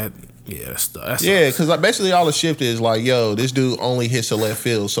that. Yeah, that's Yeah, because like, basically all the shift is like, yo, this dude only hits the left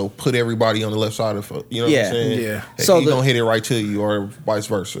field, so put everybody on the left side of the field. You know what Yeah. I'm saying? Yeah. Hey, So he the- gonna hit it right to you, or vice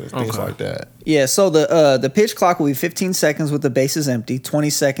versa, things Okay. like that. Yeah, so the pitch clock will be 15 seconds with the bases empty,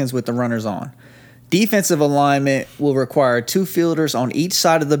 20 seconds with the runners on. Defensive alignment will require 2 fielders on each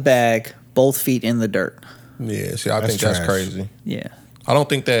side of the bag, both feet in the dirt. Yeah, see, I That's think that's trash. crazy. Yeah. I don't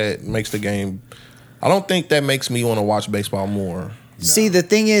think that makes the game. I don't think that makes me want to watch baseball more. See, the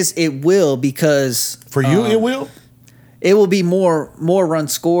thing is, it will because For you, it will. it will be more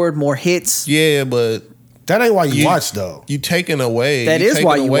runs scored, more hits. Yeah, but That ain't why you You- watch though. you taking away. That you is taking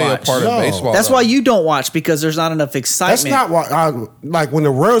why you away watch. a part No. of baseball. That's though. why you don't watch because there's not enough excitement. That's not why. Like when the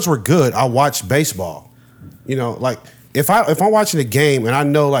Royals were good, I watched baseball. You know, like if I'm watching a game and I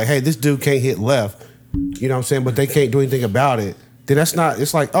know like, hey, this dude can't hit left. You know what I'm saying? But they can't do anything about it. Then that's not.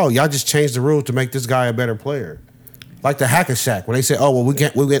 It's like, oh, y'all just changed the rules to make this guy a better player. Like the hack of Shaq, when they said, oh well, we're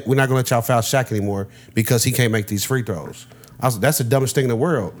not going to let y'all foul Shaq anymore because he can't make these free throws. That's the dumbest thing in the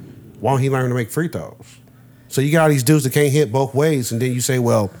world. Why don't he learn to make free throws? So you got all these dudes that can't hit both ways, and then you say,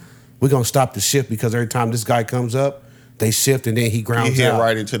 well, we're gonna stop the shift because every time this guy comes up, they shift and then he you grounds hit out.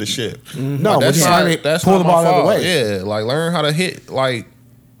 right into the ship. No, Like, but he's trying to pull the my ball the other fault. way. Yeah, like learn how to hit like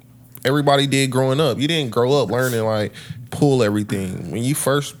everybody did growing up. You didn't grow up learning like pull everything. When you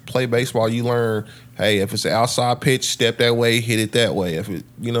first play baseball, you learn, hey, if it's an outside pitch, step that way, hit it that way. If it,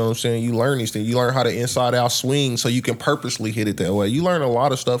 you know what I'm saying, you learn these things. You learn how to inside out swing so you can purposely hit it that way. You learn a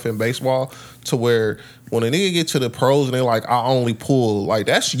lot of stuff in baseball to where when a nigga get to the pros and they're like, I only pull, like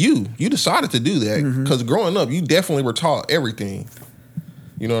that's you. You decided to do that because growing up, you definitely were taught everything.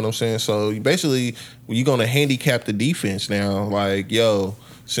 You know what I'm saying? So you basically, you're gonna handicap the defense now. Like, yo,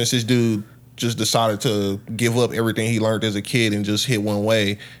 since this dude just decided to give up everything he learned as a kid and just hit one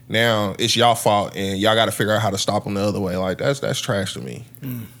way, now it's y'all fault and y'all got to figure out how to stop him the other way. Like that's trash to me.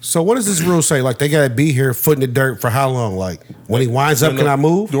 So what does this rule say? Like they gotta be here, foot in the dirt for how long? Like when he winds up, can I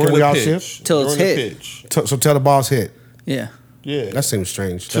move? During Can we the all pitch. shift? Till it's During the hit. pitch. So tell the ball's hit. Yeah. Yeah, That seems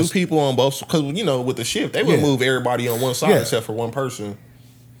strange. two people on both, because you know with the shift they would Yeah. move everybody on one side Yeah. except for one person.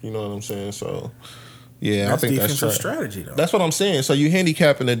 You know what I'm saying? So yeah, That's I think that's defensive trash. strategy though. That's what I'm saying. So you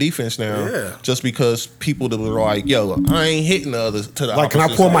handicapping the defense now, Yeah. just because people that were like, "Yo, I ain't hitting the other to the." Like, can I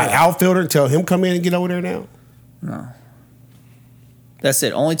opposite pull my side. outfielder and tell him come in and get over there now? No. That's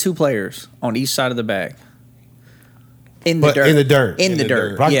it. Only 2 players on each side of the bag. In the But dirt. in the dirt. In the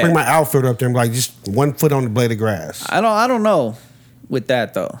dirt. But I can Yeah. bring my outfielder up there and be like just 1 foot on the blade of grass. I don't know with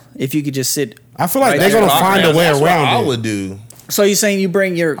that though. If you could just sit. I feel like Right they're there. gonna find a way That's what around I it. would do. So you're saying you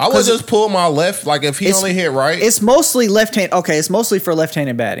bring your? I would 'cause just pull my left. Like if he it's- only hit right, It's mostly left hand. Okay, it's mostly for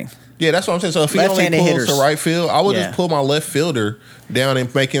left-handed batting. yeah, that's what I'm saying. So if he only left-handed pulls hitters. to right field, I would Yeah. just pull my left fielder down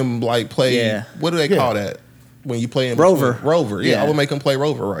and make him like play. Yeah. What do they Yeah. call that when you play in Rover. between? Rover. Yeah, Yeah. I would make him play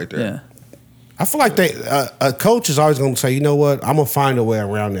rover right there. Yeah. I feel like a coach is always going to say, you know what, I'm gonna find a way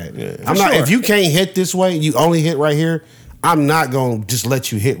around that. Yeah. I'm For not. sure. If you can't hit this way, you only hit right here. I'm not going to just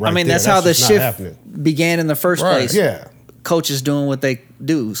let you hit right. I mean, there. that's how the just not shift happening. began in the first Right. place. Yeah. Coaches doing what they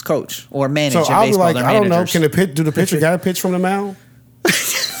do is coach or manage. So in I'll be baseball, like, they're I don't know. managers. Can the pitcher got a pitch from the mound?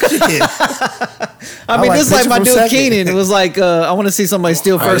 I mean, like this is like pitching my from dude second. Keenan. It was like, I want to see somebody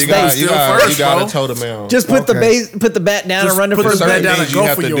steal first you base. first, gotta bro. toe the mound. Just put the Okay. put the bat down Just and run to put the first bat base. certain down and things go you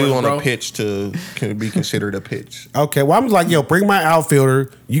have for to yours, do on bro. a pitch to can be considered a pitch. Okay. Well, I'm like, yo, bring my outfielder.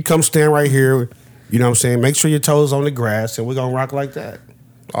 You come stand right here. You know what I'm saying? Make sure your toes on the grass, and we're gonna rock like that.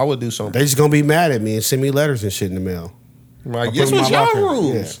 I would do something. They just gonna be mad at me and send me letters and shit in the mail. Like, put this him in was my y'all locker.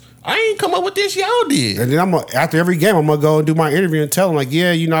 rules. I ain't come up with this. Y'all did. And then after every game, I'm gonna go and do my interview and tell them like,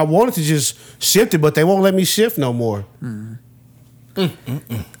 yeah, you know, I wanted to just shift it, but they won't let me shift no more. The They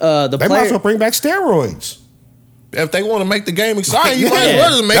might as player, well bring back steroids. If they want to make the game exciting, you might as Yeah. well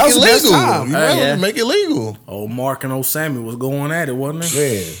just make That was it the best legal. time. You might as well Yeah. just make it legal. Old Mark and old Sammy was going at it, wasn't it?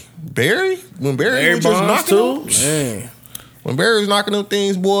 Man, Barry? When Barry was just Bonds knocking too. them, Man. when Barry was knocking them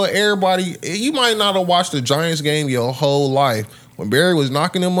things, boy, everybody, you might not have watched the Giants game your whole life. When Barry was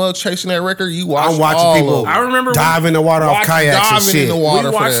knocking them up, chasing that record, you watched I'm watching all people of them. I remember dive in the water off kayaks and diving shit. in the water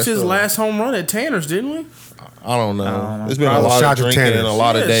we for watched that his stuff. last home run at Tanner's, didn't we? I don't know. know. It's been a Probably. lot Shout of to drinking and a Tanner's.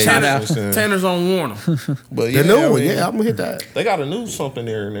 lot of days. Shout out. since then. Tanner's on Warner. But The new I one, mean, yeah, I'm gonna hit that. They got a new something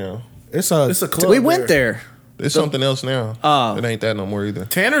there now. It's a It's a club. We went there. There's something else now. Oh. It ain't that no more either.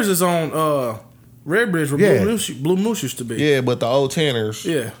 Tanner's is on Redbridge where Yeah. Blue Moose used to be. Yeah, but the old Tanners,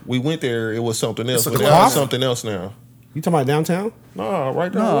 Yeah. we went there. It was something else. It's a But club. now it's something else now. You talking about downtown? No,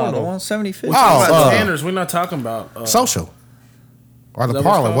 right there. No, on the them. 175th. We're talking Oh, about Tanner's. We're not talking about Social or the that what it's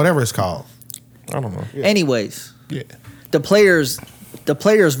parlor, called? whatever it's called. I don't know. Anyways, Yeah. the players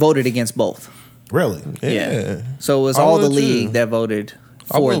voted against both. Really? Yeah. So it was I all the would, league too. that voted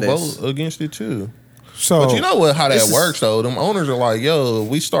I for would this. vote against it too. So But you know what? How This that is- works though. Them owners are like, yo,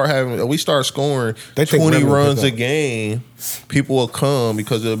 we start scoring They think 20 revenue runs pick a up. game. People will come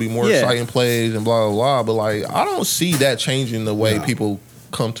because there'll be more Yeah. exciting plays and blah blah blah. But like, I don't see that changing the way people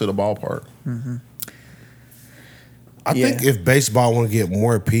come to the ballpark. I think if baseball want to get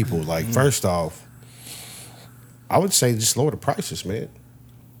more people, like first off, I would say just lower the prices, man.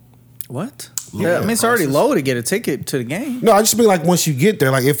 What? Yeah, I mean it's already low to get a ticket to the game. No, I just mean like once you get there,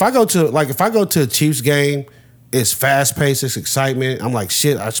 like if I go to a Chiefs game, it's fast paced, it's excitement. I'm like,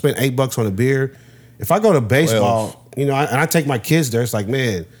 shit, I spent $8 on a beer. If I go to baseball, you know, and I take my kids there, it's like,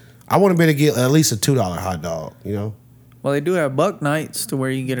 man, I want to be able to get at least a $2 hot dog, you know. Well, they do have buck nights to where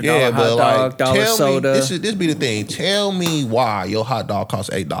you can get a Yeah, dollar but hot dog, like, dollar tell soda. me this be the thing. Tell me why your hot dog costs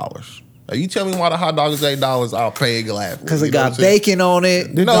 $8. If you tell me why the hot dog is $8, I'll pay it gladly. Because it You know what got I'm saying? bacon on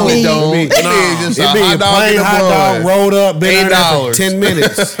it. No, meat. it don't. It is just a It be a hot dog plain in a hot bun. dog rolled up, been there for $8. 10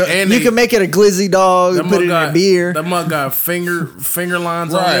 minutes. and You can make it a glizzy dog that and put mug it in got a beer. That mug got finger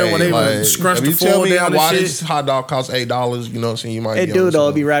lines on there Right, where they like, would scrunch if the you tell foil me down why and this shit. hot dog costs $8, you know what I'm saying? You might Hey, be dude, on though,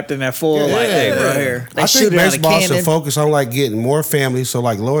 something. be wrapped in that foil like, hey, bro, here. They I shoot think it out of baseball should cannon. focus on like getting more families. So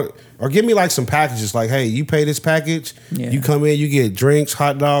like, Lord, or give me like some packages. Like, hey, you pay this package. Yeah. You come in, you get drinks,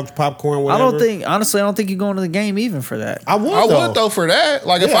 hot dogs, popcorn, I whatever. honestly, I don't think you're going to the game even for that. I would. I though. would though for that.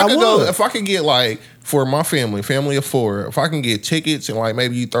 Like if Yeah, I I could go, would. if I could get like for my family of 4, if I can get tickets and like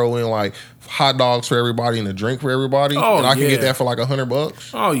maybe you throw in like hot dogs for everybody and a drink for everybody, Oh, and I can yeah. get that for like $100.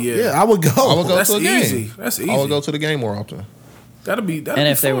 Oh yeah, Yeah, I would go. I would go That's to the game. easy. That's I would easy. go to the game more often. That'd be And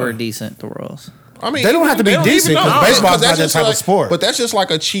if they fun. were decent, the Royals. I mean, They don't have to be they don't decent, even 'cause know. baseball's That's not that just type of like- sport. But that's just like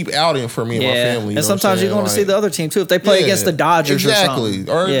a cheap outing for me and my family. You know and what I'm sometimes you're saying? going to see Like, the other team too. If they play yeah, against the Dodgers exactly, or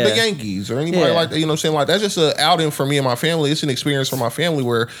something. or Yeah. the Yankees or anybody Yeah. like that. You know what I'm saying? Like that's just an outing for me and my family. It's an experience for my family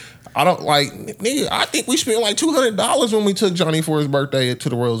where I don't like. Nigga, I think we spent like $200 when we took Johnny for his birthday to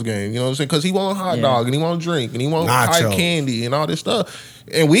the Royals game. You know what I'm saying? Because he want a hot Yeah. dog and he want a drink and he want hot Nachos. candy and all this stuff,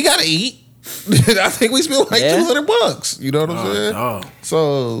 and we gotta eat. I think we spent like Yeah. $200. You know what I'm saying? dog.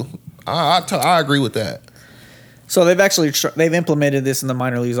 So I agree with that. So they've implemented this in the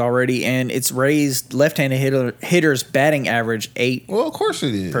minor leagues already, and it's raised left-handed hitters batting average 8%. Well, of course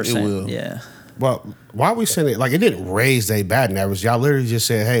it is. It will. Yeah. Well, why are we saying it? Like, it didn't raise their batting average. Y'all literally just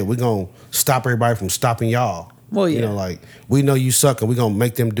said, hey, we're going to stop everybody from stopping y'all. Well, yeah. You know, like, we know you suck and we're going to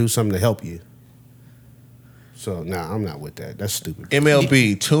make them do something to help you. So, nah, I'm not with that. That's stupid.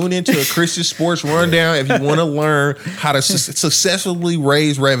 MLB, tune into a Christian Sports Rundown if you want to learn how to successfully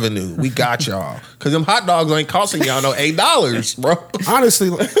raise revenue. We got y'all. Because them hot dogs ain't costing y'all no $8, bro.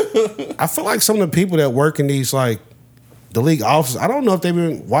 Honestly, I feel like some of the people that work in these, like, the league offices, I don't know if they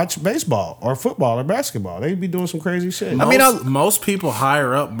even watch baseball or football or basketball. They'd be doing some crazy shit. Most people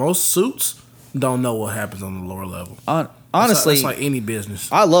higher up, most suits don't know what happens on the lower level. Honestly, it's like any business.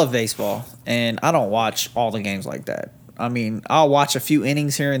 I love baseball, and I don't watch all the games like that. I mean, I'll watch a few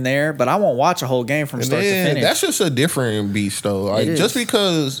innings here and there, but I won't watch a whole game from And start to then finish. that's just a different beast, though. Like It just is.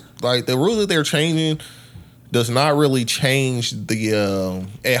 because like the rules that they're changing does not really change the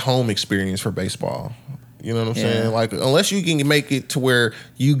at home experience for baseball. You know what I'm Yeah. saying? Like unless you can make it to where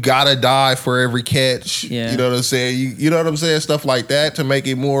you gotta dive for every catch. Yeah. You know what I'm saying? You know what I'm saying? Stuff like that to make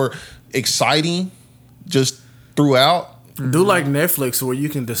it more exciting, just throughout. Do like Netflix where you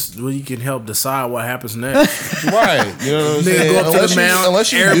can help decide what happens next. Right. You know what I'm Nigga saying? go up to the mound.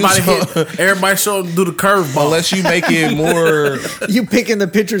 Unless you everybody do so- everybody show them do the curveball. unless you make it more You picking the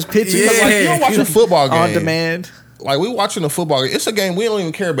pitcher's pitches Yeah. like you don't watch a football game on demand. Like we watching a football game. It's a game we don't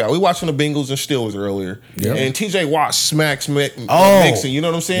even care about. We watching the Bengals and Steelers earlier. Yep. And TJ Watt smacks Mixon. You know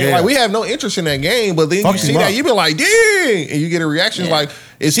what I'm saying? Yeah. Like we have no interest in that game, but then Fuck you see him that, up. you be like, dang, and you get a reaction Yeah. like,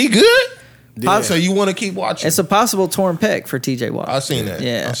 is he good? Yeah. So you want to keep watching. It's a possible torn pec for TJ Watt. I've seen that.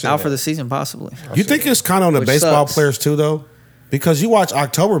 Yeah, I've seen out that. for the season possibly. You think it's kind of on the Which baseball sucks. players, too, though? Because you watch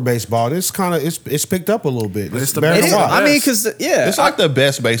October baseball, and it's picked up a little bit. It's the better best. to watch. I mean, because It's like the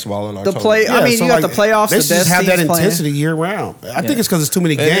best baseball in October. play- I mean, you got the playoffs, They the just best have that teams playing. intensity year round. I think it's because it's too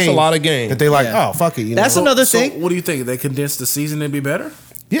many And games. it's a lot of games. that they like. Yeah. Oh, fuck it. You That's know? another So thing. what do you think? They condensed the season to be better?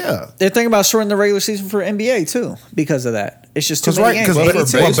 Yeah. They're thinking about shortening the regular season for NBA too because of that. It's just too Because many right, games.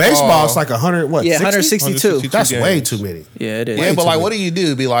 because 82. baseball it's like 100. What? Yeah, 60? 162. That's games. way too many. Yeah, it is. Yeah, but too like, many. what do you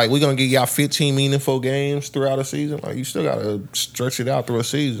do? Be like, we're gonna give y'all 15 meaningful games throughout a season. Like, you still gotta stretch it out through a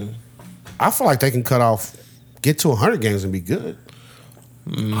season. I feel like they can get to 100 games and be good.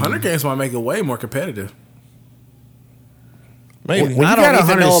 100 games might make it way more competitive. Maybe. When I you don't got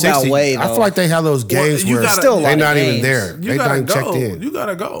even know about 160, way, I though. feel like they have those games you where gotta- Still a lot they're of not even games. there. You They're not gotta even checked go. in. You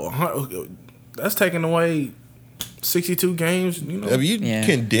gotta go. That's taking away 62 games. You know, If you Yeah.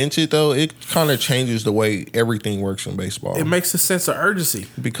 condense it though, it kind of changes the way everything works in baseball. it makes a sense of urgency.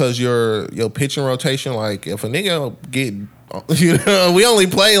 Because your pitching rotation, like if a nigga get, you know, we only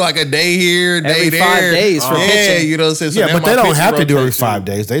play like a day here, a day Every there. 5 days for yeah, pitching. you know what I'm saying? So Yeah, now but my they don't pitching have to do it every rotation- 5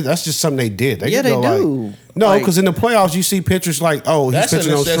 days. That's just something they did. Yeah, could they go do. No, Like- because in the playoffs you see pitchers like, oh, he's That's a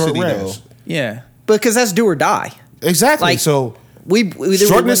pitching on short necessity, rest. Yeah, because that's do or die. Exactly. Like, so We either we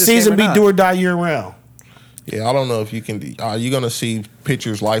shorten win the this game season, or be not. do or die year round. Yeah, I don't know if you can. You're gonna see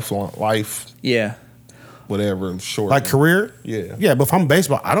pitchers life, Yeah, whatever, short. Like career. Yeah. Yeah, but if I'm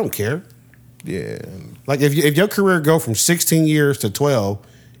baseball, I don't care. Yeah. Like if your career go from 16 years to 12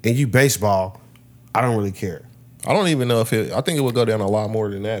 and you baseball, I don't really care. I don't even know if it. I think it would go down a lot more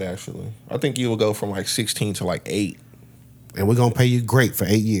than that. Actually, I think you would go from like 16 to like 8. And we're gonna pay you great for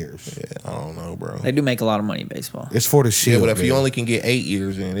 8 years. Yeah, I don't know, bro. they do make a lot of money in baseball. It's for the Yeah, shield. but if you man. only can get 8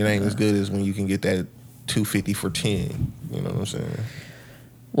 years in, it ain't as good as when you can get that 250 for 10. You know what I'm saying?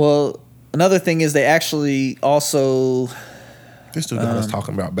 Well, another thing is they actually also This dude got us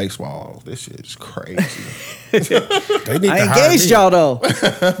talking about baseball. This shit is crazy. they need I to hire engaged me. y'all though,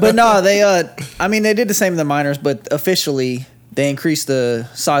 but no, they I mean they did the same in the minors, but officially they increased the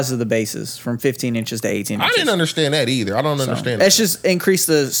size of the bases from 15 inches to 18 I inches. didn't understand that either. I don't understand That's that. just increased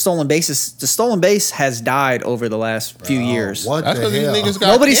the stolen bases. The stolen base has died over the last few years. What That's the because these hell? niggas got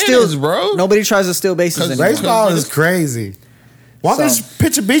Nobody cannons, steals, bro. Nobody tries to steal bases 'Cause anymore. Baseball is crazy. Why don't they So- just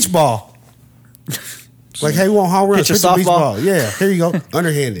pitch a beach ball? Like, hey, we want home runs. Pitch a Pitch a beach softball. ball. Yeah, here you go.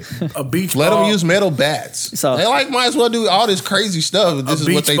 Underhanded. A beach Let ball. them use metal bats. So- they like might as well do all this crazy stuff. If a this is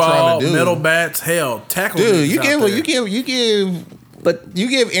beach what they ball, trying to do. metal bats, hell, tackle. Dude, niggas you out give there. But you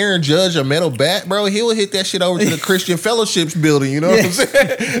give Aaron Judge a metal bat, bro. He will hit that shit over to the Christian Fellowships building. You know what I'm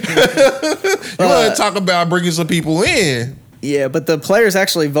saying? You want to talk about bringing some people in? yeah, but the players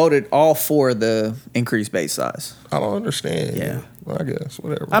actually voted all for the increased base size. I don't understand. Yeah. Well, I guess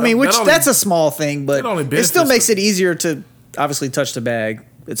whatever. I mean, That which only- that's a small thing, but that only it still benefits makes the- it easier to obviously touch the bag.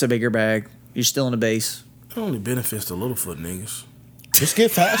 It's a bigger bag. You're still in the base. It only benefits the Littlefoot niggas. Just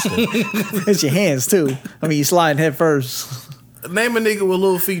get faster. It's your hands too. I mean, you sliding head first. Name a nigga with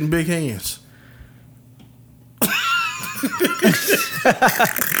little feet and big hands.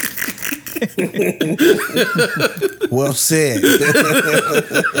 Well said.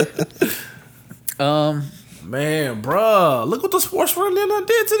 Man, bruh, look what the sports front done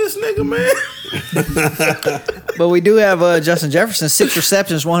did to this nigga, man. But we do have Justin Jefferson, 6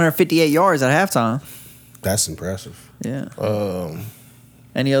 receptions, 158 yards at halftime. That's impressive. Yeah.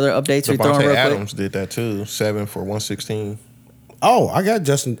 Any other updates we throwing Devontae real Adams did that too. 7 for 116. Oh, I got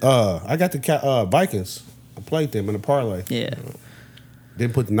Justin. I got the Vikings. I played them in the parlay. quick? Yeah.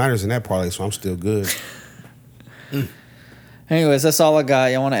 Didn't put the Niners in that parlay, so I'm still good. Anyways, that's all I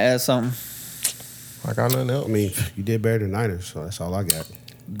got. Y'all want to add something? I got nothing else. I mean, you did better than Niners, so that's all I got.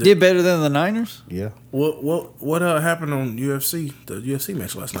 Did better than the Niners? Yeah. What happened on UFC? The UFC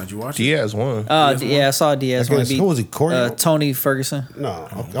match last night. You watched it? Diaz won. Yeah, I saw Diaz when Against- he beat who was he, Corey? Tony Ferguson. No.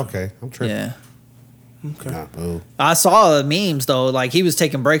 Okay. I'm tripping. Yeah. Okay. Nah, boo. I saw the memes though. Like he was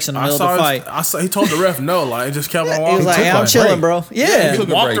taking breaks in the I middle of the saw. fight. He told the ref no. Like it just kept on He walking. was like, took "Hey, a I'm chilling, break. bro." Yeah. He took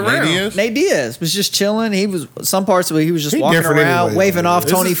a walked break. around. Nate Diaz? Nate Diaz was just chilling. He was some parts of it. He was just He walking different around, anyway, waving though. off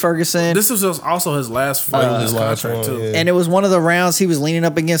This Tony is- Ferguson. This was also his last fight of his his last contract one, too. yeah. And it was one of the rounds he was leaning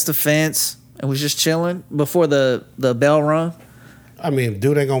up against the fence and was just chilling before the bell rung. I mean,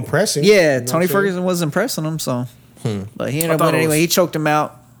 dude ain't gonna press him. Yeah, You know what Tony I'm saying? Ferguson was impressing him, so. But he ended up thought winning it anyway. was- He choked him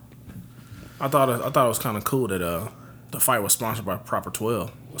out. I thought it was kind of cool that the fight was sponsored by Proper 12.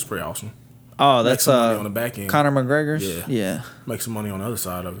 It was pretty awesome. Oh, that's some money on the back end. Conor McGregor's. Yeah. Yeah. Make some money on the other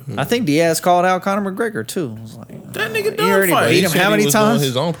side of it. I think Diaz called out Conor McGregor too. I was like, That nigga you done already fight. beat He him said how he many was doing times?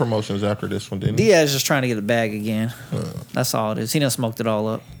 his own promotions after this one, didn't he? Diaz just trying to get the bag again. That's all it is. He done smoked it all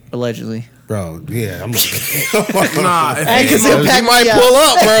up. allegedly. Bro, yeah, I'm like, Nah, Hey, 'cause if, he'll He pack might me up. pull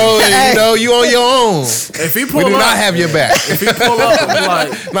up, bro. And, you know, you on your own. if he We pull do up, not have your back. if he pull up, I'm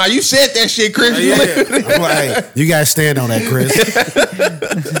like, Nah, you said that shit, Chris. You live- I'm like, hey, you guys stand on that, Chris.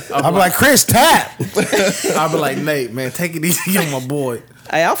 I'm like, Chris, tap. I'll be like, Nate, man, take it easy on my boy.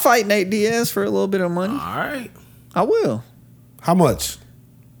 Hey, I'll fight Nate Diaz for a little bit of money. All right. I will. How much?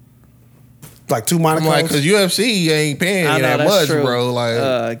 Like 2 I'm Monacos? like, because UFC ain't paying I you know, that that's much, true. bro.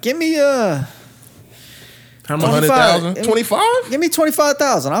 Like, Give me How much? 100,000, 25. give me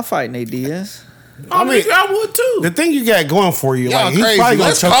 25,000. I'll fight Nate Diaz. I mean, I would too. the thing you got going for you, Y'all like, he's crazy. probably gonna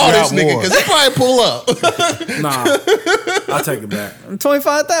Let's choke call you this out nigga more. because he probably pull up. Nah, I'll take it back.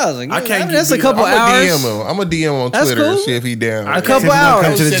 25,000. I can't get That's a beat couple up. I'm hours. gonna DM him. I'm gonna DM on That's Twitter and cool. see if he down. A couple If you wanna hours.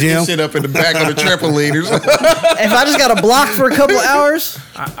 come to the Set gym. this shit up in the back of the trampoline. If I just got to block for a couple hours,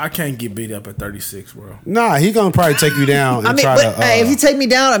 I can't get beat up at 36, bro. Nah, he gonna probably take you down and I mean, try but to. hey, if he take me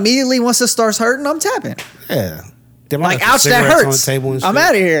down immediately once it starts hurting, I'm tapping. yeah. Them Like, other ouch, that cigarettes on hurts. the table and I'm shit.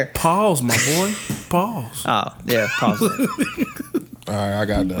 out of here. Pause, my boy. Pause. Oh, yeah, pause it. All right, I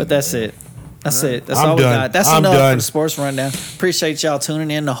got that. But that's it. That's it. That's I'm all we done. got. That's I'm enough for done. the sports rundown. Appreciate y'all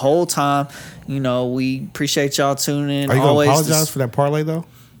tuning in the whole time. You know, we appreciate y'all tuning in. Are you gonna Always apologize for that parlay though?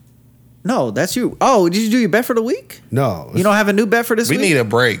 No, that's you. Oh, did you do your bet for the week? No. You don't have a new bet for this We week? need a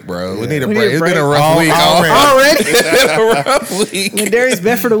break, bro. We need a We need break. a It's break. been a rough week. Already. Already? It's been a rough week. When Darius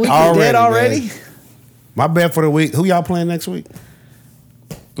bet for the week is dead Already, already? man. My bet for the week. Who y'all playing next week?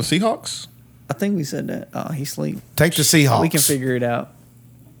 The Seahawks? I think we said that. Oh, he sleep. Take the Seahawks. We can figure it out.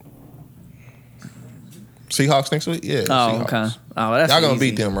 Seahawks next week? Yeah. Oh, Seahawks. okay. Oh, that's Y'all gonna easy.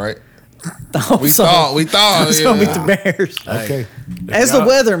 beat them, right? Oh, We thought. It's Yeah. gonna beat the Bears. Okay. It's the y'all-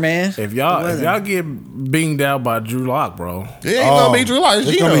 weather, man. If y'all The if weather. y'all get beamed out by Drew Lock, bro. It ain't gonna be Drew Lock. It's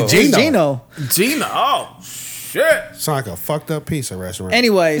It's Gino. gonna be Gino. Gino. Gina, oh shit. Sound like a fucked up pizza restaurant.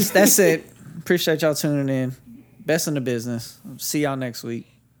 Anyways, that's it. Appreciate y'all tuning in. Best in the business. See y'all next week.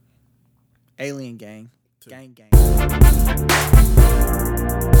 Alien Gang. Gang, gang.